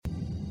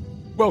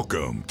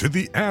Welcome to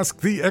the Ask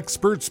the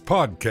Experts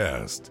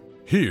podcast.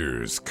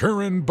 Here's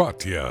Karan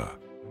Bhatia.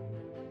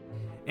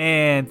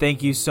 And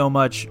thank you so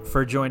much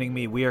for joining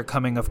me. We are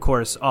coming, of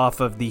course,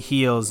 off of the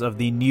heels of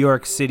the New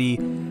York City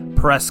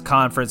press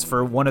conference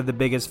for one of the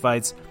biggest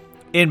fights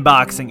in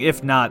boxing,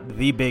 if not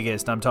the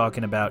biggest. I'm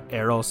talking about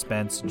Errol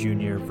Spence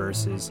Jr.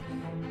 versus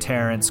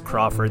Terrence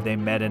Crawford. They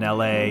met in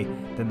LA,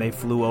 then they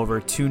flew over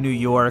to New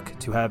York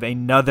to have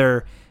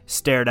another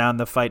stare down.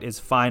 The fight is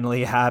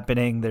finally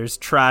happening. There's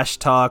trash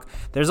talk.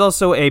 There's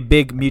also a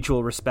big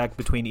mutual respect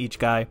between each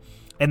guy,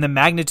 and the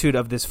magnitude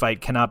of this fight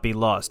cannot be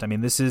lost. I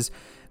mean, this is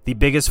the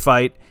biggest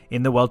fight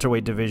in the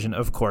welterweight division.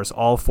 Of course,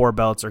 all four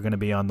belts are going to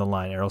be on the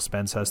line. Errol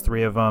Spence has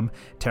three of them.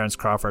 Terrence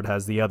Crawford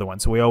has the other one.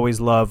 So we always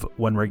love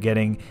when we're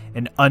getting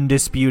an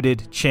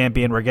undisputed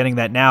champion. We're getting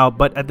that now.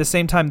 But at the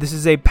same time, this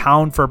is a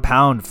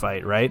pound-for-pound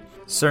fight, right?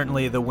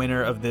 Certainly the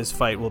winner of this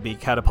fight will be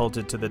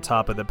catapulted to the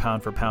top of the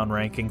pound-for-pound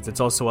rankings. It's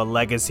also a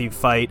legacy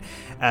fight,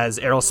 as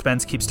Errol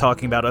Spence keeps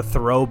talking about a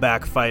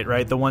throwback fight,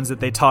 right? The ones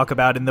that they talk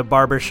about in the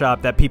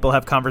barbershop, that people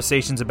have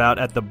conversations about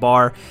at the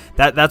bar.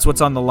 That's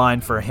what's on the line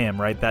for him,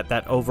 right?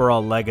 That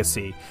overall legacy.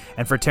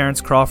 And for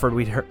Terrence Crawford,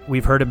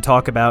 we've heard him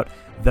talk about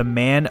the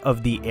man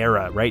of the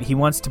era, right? He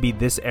wants to be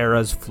this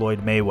era's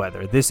Floyd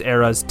Mayweather, this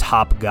era's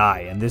top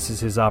guy, and this is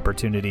his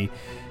opportunity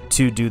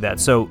to do that.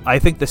 So I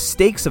think the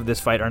stakes of this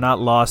fight are not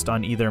lost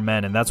on either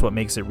man, and that's what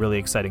makes it really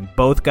exciting.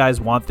 Both guys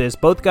want this.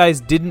 Both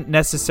guys didn't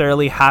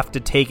necessarily have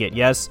to take it.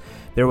 Yes,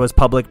 there was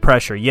public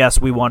pressure.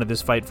 Yes, we wanted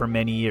this fight for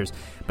many years.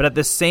 But at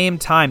the same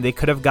time, they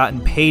could have gotten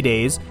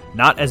paydays,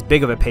 not as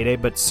big of a payday,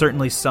 but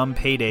certainly some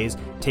paydays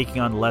taking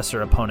on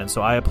lesser opponents.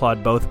 So I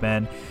applaud both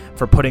men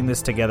for putting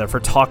this together, for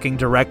talking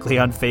directly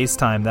on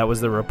FaceTime. That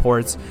was the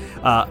reports,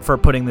 for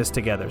putting this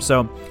together.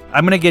 So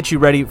I'm going to get you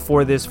ready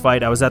for this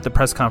fight. I was at the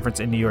press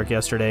conference in New York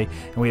yesterday,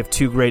 and we have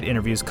two great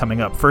interviews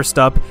coming up. First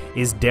up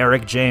is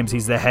Derrick James.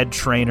 He's the head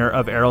trainer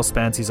of Errol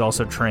Spence. He's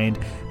also trained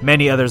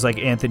many others like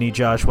Anthony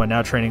Joshua,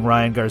 now training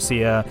Ryan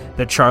Garcia,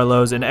 the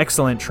Charlos, an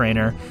excellent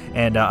trainer.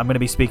 And I'm going to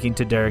be speaking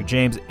to Derrick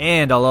James,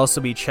 and I'll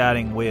also be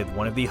chatting with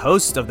one of the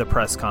hosts of the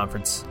press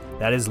conference.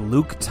 That is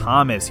Luke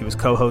Thomas. He was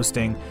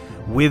co-hosting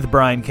with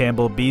Brian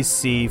Campbell,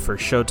 BC, for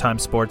Showtime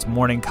Sports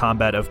Morning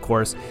Combat, of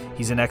course.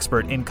 He's an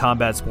expert in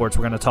combat sports.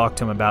 We're going to talk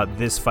to him about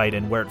this fight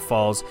and where it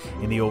falls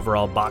in the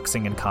overall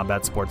boxing and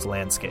combat sports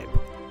landscape.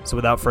 So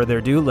without further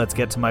ado, let's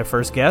get to my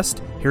first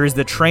guest. Here is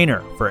the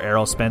trainer for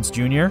Errol Spence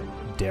Jr.,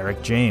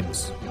 Derrick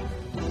James.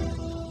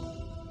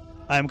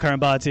 I'm Karan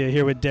Bhatia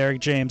here with Derrick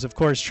James, of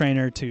course,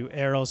 trainer to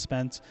Errol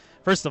Spence.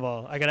 First of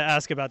all, I got to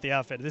ask about the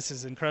outfit. This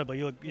is incredible.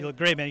 You look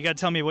great, man. You got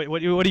to tell me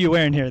what are you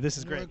wearing here? This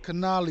is great.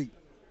 Canali.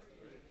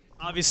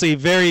 Obviously,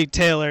 very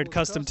tailored,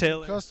 custom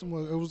tailored.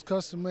 It was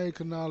custom made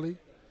Canali,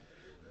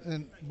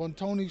 and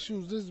Bontoni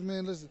shoes. This is,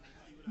 man, listen,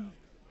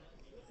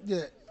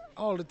 yeah,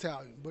 all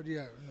Italian, but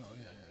yeah, no,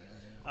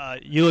 yeah.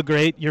 You look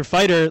great. Your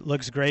fighter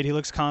looks great. He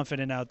looks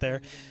confident out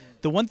there.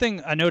 The one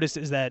thing I noticed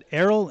is that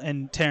Errol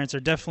and Terrence are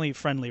definitely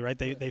friendly, right?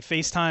 They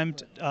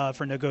FaceTimed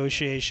for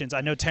negotiations.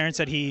 I know Terrence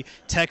said he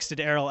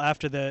texted Errol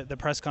after the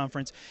press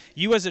conference.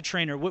 You as a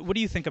trainer, what do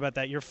you think about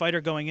that? Your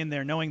fighter going in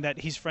there knowing that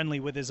he's friendly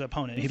with his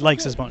opponent. He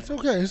likes his opponent.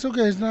 It's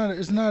okay.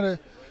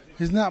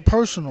 It's not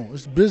personal.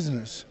 It's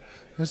business.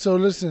 And so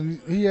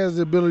listen, he has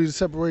the ability to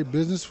separate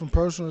business from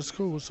personal. It's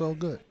cool. It's all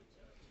good.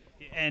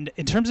 And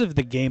in terms of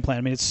the game plan,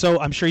 I mean,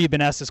 I'm sure you've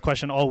been asked this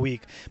question all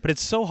week, but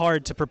it's so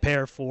hard to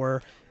prepare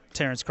for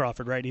Terrence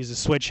Crawford, right? He's a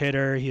switch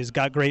hitter. He's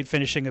got great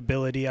finishing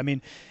ability. I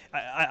mean,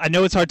 I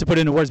know it's hard to put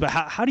into words, but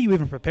how do you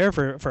even prepare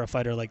for a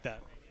fighter like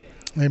that?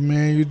 Hey,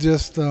 man, you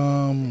just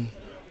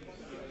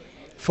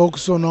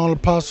focus on all the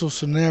possible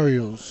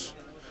scenarios,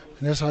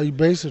 and that's how you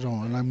base it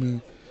on. I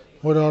mean,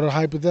 what are the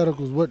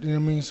hypotheticals? What, you know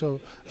what I mean? So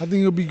I think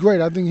he'll be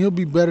great. I think he'll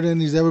be better than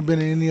he's ever been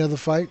in any other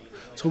fight.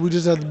 So we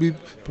just have to be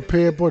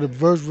prepared for the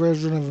worst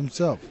version of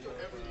himself.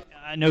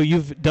 I know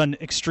you've done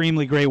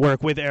extremely great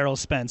work with Errol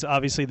Spence,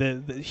 obviously the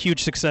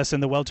huge success in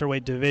the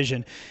welterweight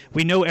division.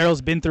 We know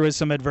Errol's been through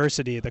some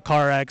adversity, the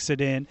car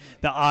accident,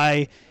 the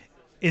eye.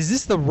 Is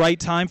this the right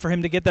time for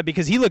him to get that?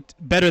 Because he looked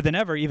better than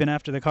ever even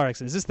after the car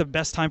accident. Is this the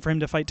best time for him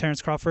to fight Terrence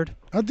Crawford?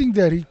 I think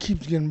that he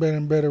keeps getting better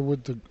and better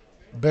with the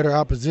better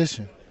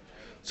opposition.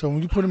 So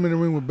when you put him in the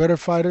ring with better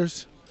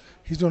fighters,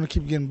 he's going to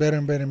keep getting better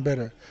and better and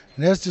better.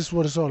 And that's just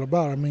what it's all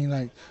about. I mean,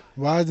 like,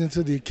 rising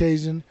to the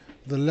occasion,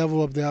 the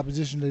level of the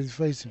opposition that he's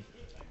facing.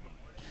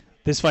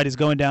 This fight is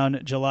going down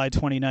July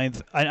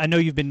 29th. I know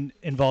you've been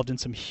involved in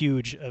some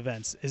huge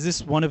events. Is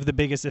this one of the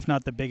biggest, if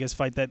not the biggest,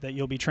 fight that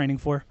you'll be training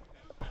for?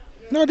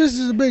 No, this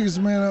is the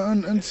biggest,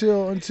 man.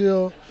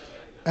 Until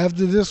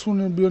after this one,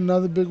 there'll be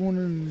another big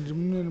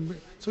one.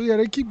 So, yeah,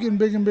 they keep getting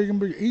bigger and bigger and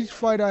bigger. Each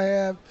fight I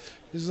have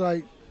is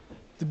like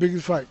the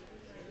biggest fight.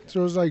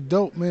 So it's like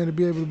dope, man, to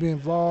be able to be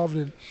involved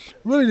and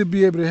really to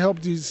be able to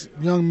help these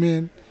young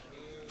men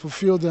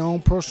fulfill their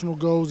own personal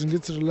goals and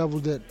get to the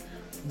level that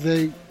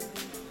they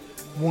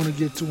want to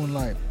get to in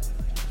life.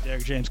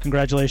 Derrick James,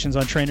 congratulations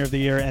on Trainer of the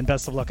Year and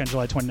best of luck on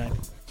July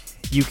 29th.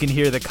 You can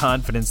hear the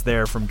confidence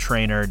there from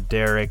trainer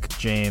Derrick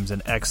James,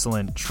 an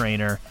excellent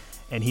trainer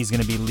and he's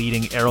going to be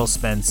leading Errol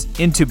Spence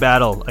into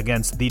battle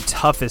against the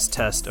toughest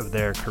test of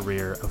their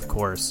career, of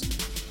course,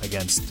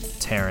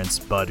 against Terrence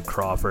Bud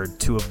Crawford,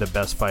 two of the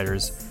best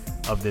fighters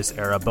of this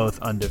era, both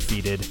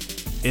undefeated.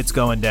 It's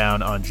going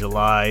down on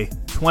July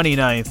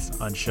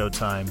 29th on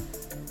Showtime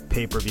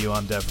pay-per-view.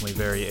 I'm definitely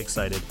very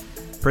excited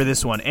for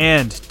this one.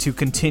 And to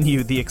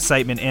continue the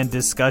excitement and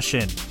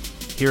discussion,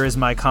 here is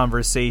my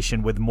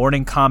conversation with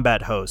Morning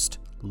Combat host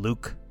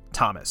Luke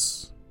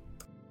Thomas.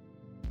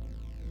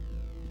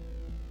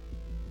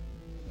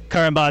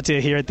 Karan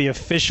Bhatia here at the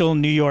official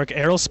New York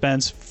Errol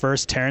Spence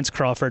vs. Terrence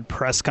Crawford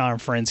press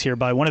conference here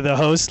by one of the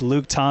hosts,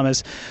 Luke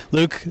Thomas.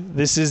 Luke,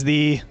 this is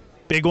the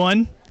big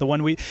one, the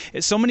one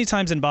so many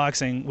times in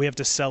boxing we have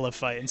to sell a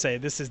fight and say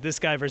this is this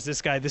guy versus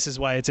this guy, this is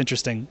why it's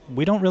interesting.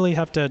 We don't really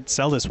have to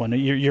sell this one.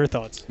 Your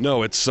thoughts?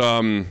 No, it's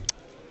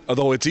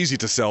although it's easy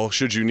to sell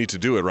should you need to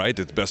do it, right?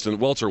 It's best in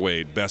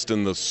welterweight, best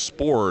in the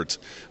sport,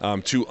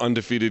 two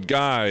undefeated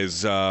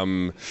guys,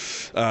 one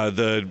of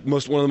the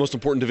most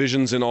important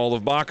divisions in all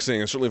of boxing,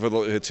 and certainly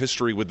for its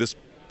history with this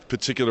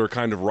particular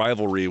kind of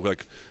rivalry,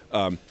 like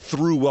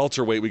through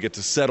welterweight we get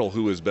to settle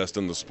who is best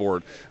in the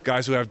sport.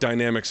 Guys who have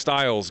dynamic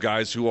styles,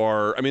 guys who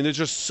are, I mean, there's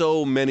just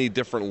so many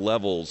different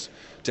levels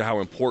to how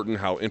important,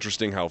 how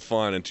interesting, how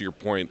fun, and to your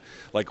point,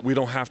 like we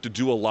don't have to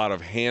do a lot of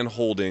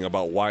hand-holding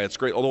about why it's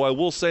great. Although I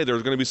will say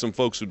there's going to be some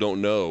folks who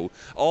don't know.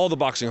 All the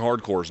boxing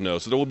hardcores know,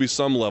 so there will be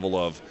some level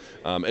of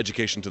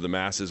education to the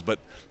masses, but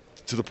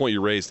to the point you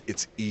raised,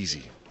 it's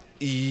easy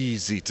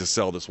to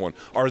sell this one.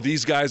 Are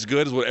these guys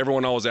good is what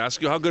everyone always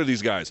asks you. How good are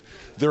these guys?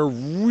 They're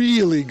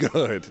really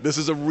good. This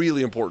is a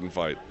really important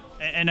fight.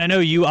 And I know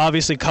you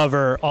obviously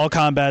cover all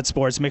combat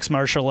sports, mixed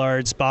martial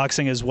arts,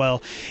 boxing as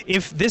well.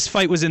 If this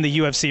fight was in the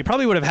UFC, it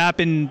probably would have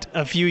happened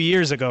a few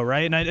years ago,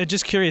 right? And I'm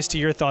just curious to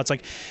your thoughts.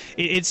 Like,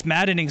 it's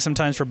maddening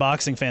sometimes for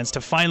boxing fans to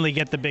finally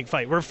get the big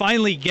fight. We're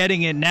finally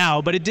getting it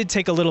now, but it did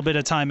take a little bit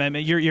of time. I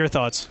mean, your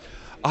thoughts?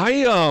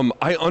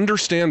 I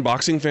understand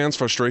boxing fans'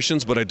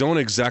 frustrations, but I don't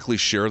exactly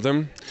share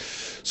them.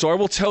 So I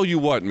will tell you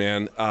what,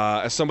 man.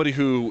 As somebody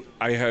who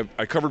I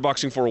covered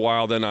boxing for a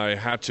while, then I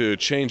had to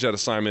change that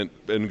assignment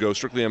and go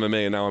strictly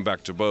MMA, and now I'm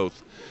back to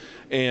both.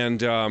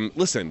 And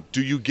listen,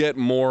 do you get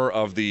more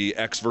of the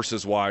X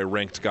versus Y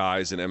ranked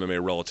guys in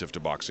MMA relative to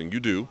boxing? You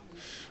do.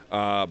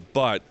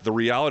 But the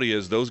reality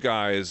is those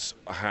guys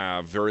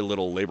have very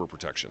little labor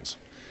protections.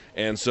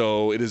 And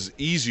so it is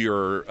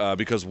easier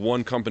because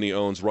one company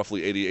owns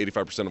roughly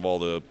 85% of all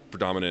the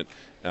predominant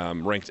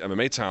ranked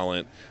MMA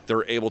talent.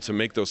 They're able to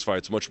make those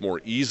fights much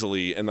more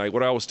easily. And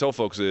what I always tell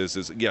folks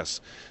is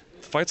yes,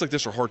 fights like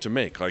this are hard to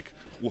make. Like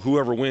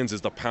whoever wins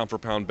is the pound for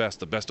pound best,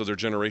 the best of their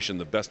generation,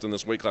 the best in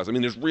this weight class. I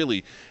mean, there's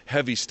really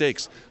heavy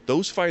stakes.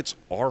 Those fights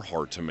are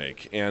hard to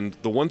make. And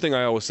the one thing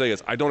I always say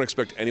is I don't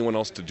expect anyone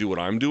else to do what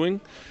I'm doing,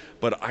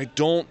 but I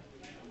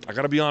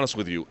got to be honest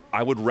with you.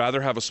 I would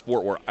rather have a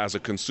sport where, as a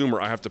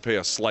consumer, I have to pay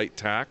a slight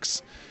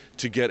tax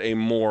to get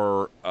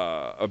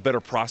a better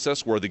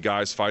process where the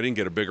guys fighting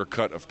get a bigger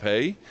cut of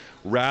pay,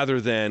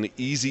 rather than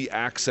easy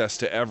access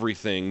to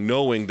everything,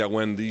 knowing that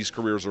when these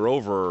careers are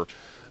over,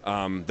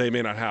 they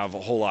may not have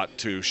a whole lot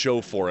to show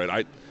for it.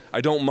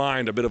 I don't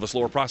mind a bit of a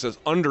slower process,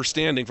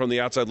 understanding from the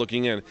outside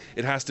looking in,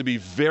 it has to be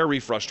very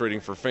frustrating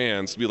for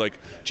fans to be like,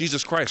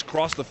 Jesus Christ,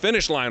 cross the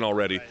finish line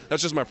already.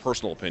 That's just my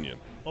personal opinion.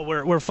 Well,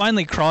 we're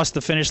finally crossed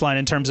the finish line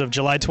in terms of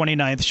July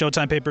 29th,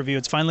 Showtime pay-per-view.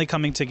 It's finally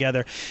coming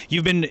together.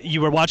 You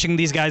were watching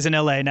these guys in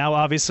LA, now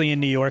obviously in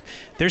New York.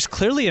 There's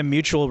clearly a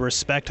mutual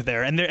respect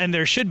there, and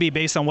there should be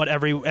based on what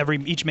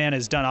each man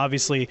has done.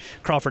 Obviously,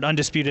 Crawford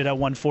undisputed at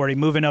 140,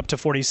 moving up to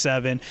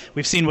 47.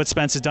 We've seen what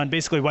Spence has done,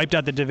 basically wiped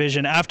out the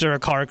division after a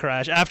car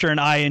crash, after an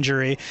eye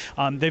injury.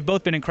 They've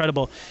both been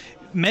incredible.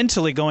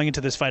 Mentally going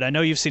into this fight, I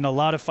know you've seen a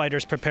lot of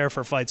fighters prepare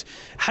for fights.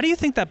 How do you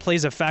think that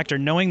plays a factor,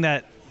 knowing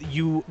that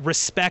you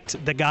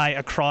respect the guy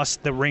across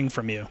the ring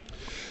from you?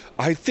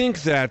 I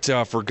think that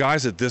for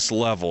guys at this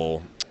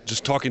level,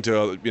 just talking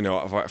to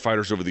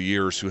fighters over the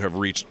years who have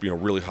reached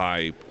really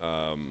high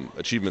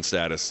achievement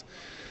status,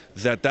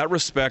 that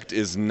respect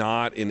is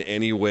not in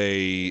any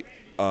way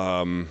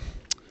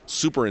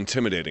super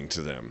intimidating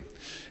to them.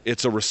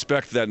 It's a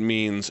respect that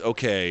means,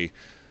 okay,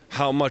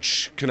 how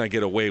much can I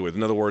get away with?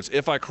 In other words,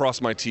 if I cross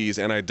my T's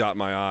and I dot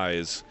my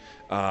I's,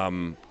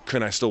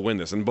 can I still win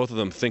this? And both of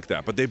them think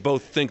that, but they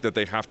both think that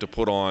they have to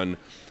put on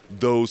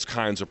those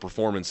kinds of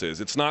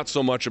performances. It's not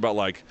so much about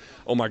like,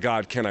 oh my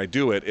God, can I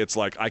do it? It's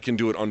like, I can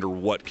do it under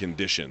what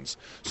conditions?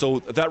 So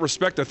that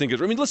respect, I think,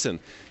 listen,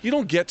 you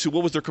don't get to,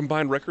 what was their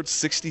combined record?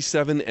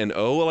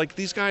 67-0? Like,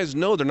 these guys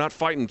know they're not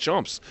fighting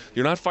chumps.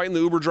 You're not fighting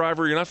the Uber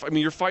driver.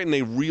 You're fighting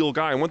a real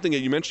guy. And one thing that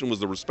you mentioned was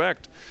the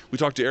respect. We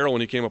talked to Errol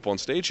when he came up on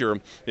stage here.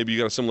 Maybe you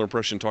got a similar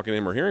impression talking to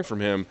him or hearing from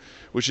him,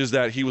 which is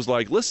that he was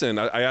like, listen,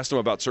 I asked him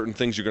about certain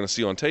things you're going to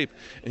see on tape.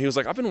 And he was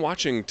like, I've been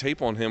watching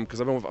tape on him because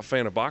I've been a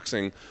fan of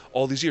boxing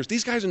all these years.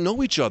 These guys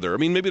know each other. I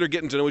mean, maybe they're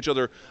getting to know each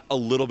other a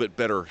little bit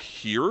better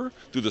here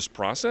through this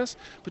process.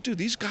 But, dude,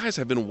 these guys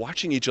have been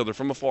watching each other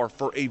from afar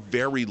for a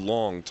very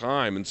long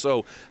time. And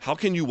so how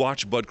can you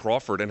watch Bud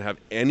Crawford and have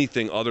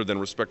anything other than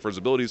respect for his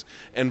abilities,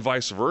 and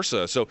vice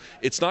versa? So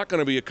it's not going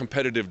to be a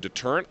competitive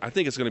deterrent. I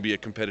think it's going to be a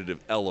competitive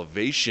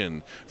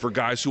elevation for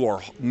guys who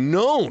are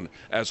known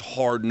as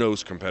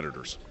hard-nosed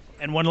competitors.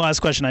 And one last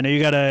question. I know you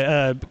got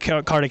a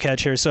car to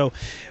catch here. So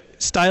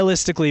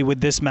stylistically with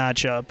this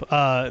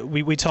matchup,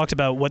 we talked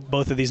about what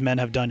both of these men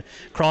have done.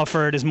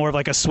 Crawford is more of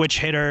like a switch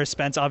hitter.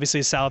 Spence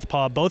obviously a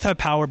southpaw. Both have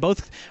power.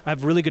 Both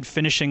have really good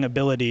finishing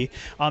ability.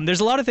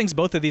 There's a lot of things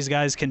both of these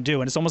guys can do,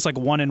 and it's almost like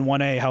 1 and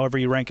 1A, however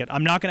you rank it.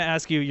 I'm not going to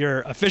ask you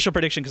your official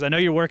prediction because I know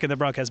you're working the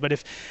broadcast, but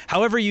if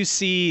however you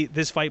see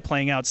this fight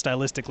playing out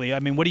stylistically, I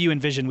mean, what do you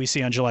envision we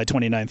see on July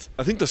 29th?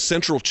 I think the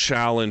central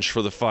challenge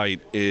for the fight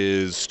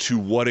is to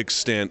what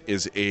extent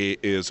is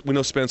we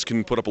know Spence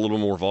can put up a little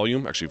more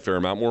volume, actually a fair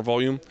amount more volume.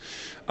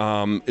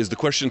 Is the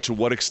question to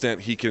what extent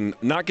he can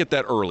not get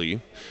that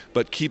early,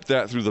 but keep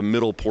that through the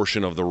middle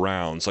portion of the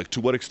rounds. Like,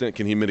 to what extent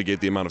can he mitigate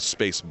the amount of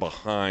space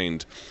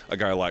behind a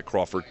guy like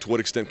Crawford? To what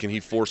extent can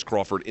he force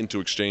Crawford into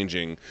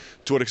exchanging?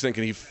 To what extent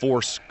can he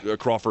force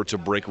Crawford to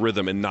break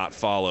rhythm and not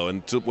follow?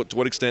 And to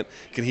what extent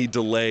can he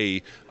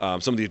delay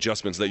some of the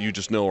adjustments that you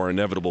just know are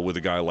inevitable with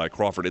a guy like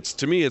Crawford?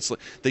 To me, it's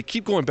like they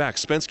keep going back.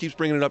 Spence keeps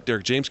bringing it up.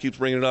 Derrick James keeps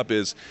bringing it up.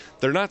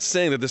 They're not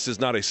saying that this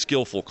is not a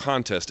skillful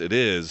contest. It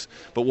is.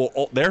 But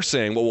they're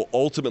saying what will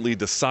ultimately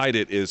decide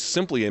it is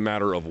simply a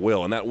matter of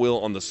will. And that will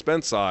on the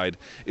Spence side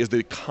is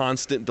the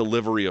constant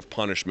delivery of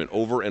punishment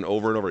over and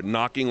over and over,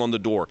 knocking on the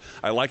door.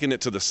 I liken it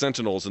to the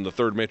Sentinels in the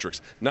Third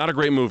Matrix. Not a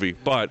great movie,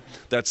 but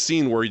that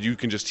scene where you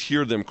can just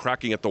hear them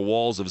cracking at the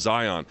walls of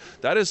Zion.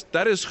 That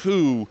is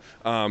who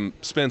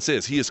Spence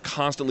is. He is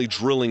constantly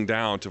drilling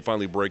down to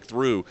finally break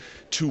through.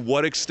 To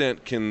what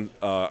extent can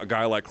a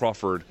guy like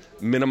Crawford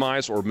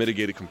minimize or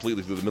mitigate it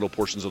completely through the middle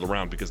portions of the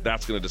round? Because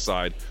that's going to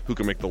decide who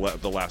can make the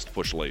last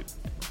push late.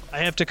 I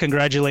have to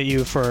congratulate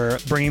you for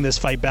bringing this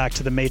fight back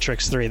to the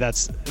Matrix 3.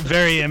 That's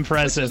very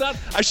impressive.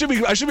 I should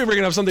be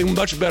bringing up something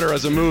much better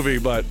as a movie,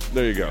 but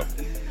there you go.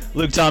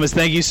 Luke Thomas,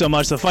 thank you so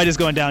much. The fight is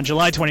going down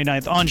July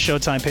 29th on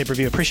Showtime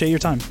pay-per-view. Appreciate your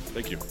time.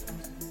 Thank you.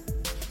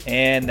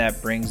 And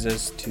that brings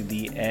us to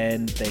the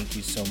end. Thank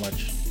you so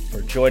much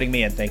for joining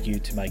me, and thank you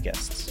to my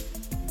guests.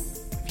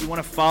 If you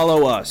want to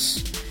follow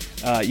us,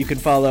 you can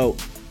follow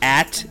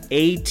at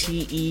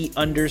ATE_podcast.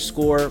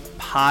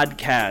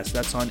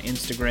 That's on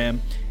Instagram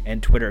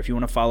and Twitter. If you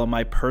want to follow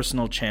my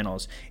personal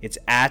channels, it's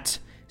at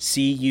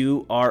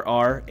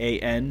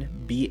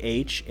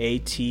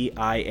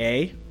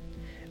CURRANBHATIA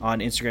on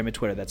Instagram and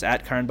Twitter. That's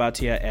at Karan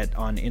Bhatia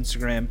on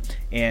Instagram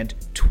and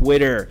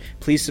Twitter.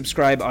 Please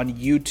subscribe on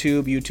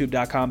YouTube,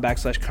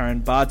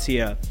 youtube.com/Karan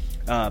Bhatia.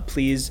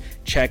 Please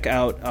check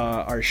out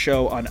our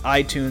show on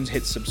iTunes.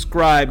 Hit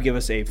subscribe. Give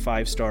us a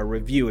 5-star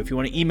review. If you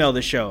want to email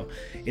the show,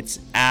 it's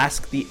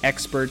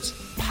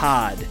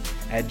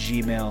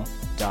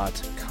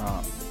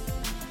asktheexpertspod@gmail.com.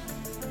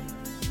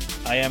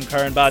 I am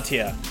Karan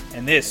Bhatia,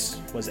 and this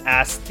was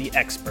Ask the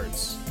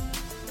Experts.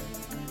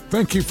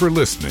 Thank you for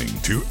listening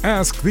to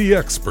Ask the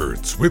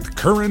Experts with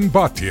Karan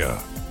Bhatia.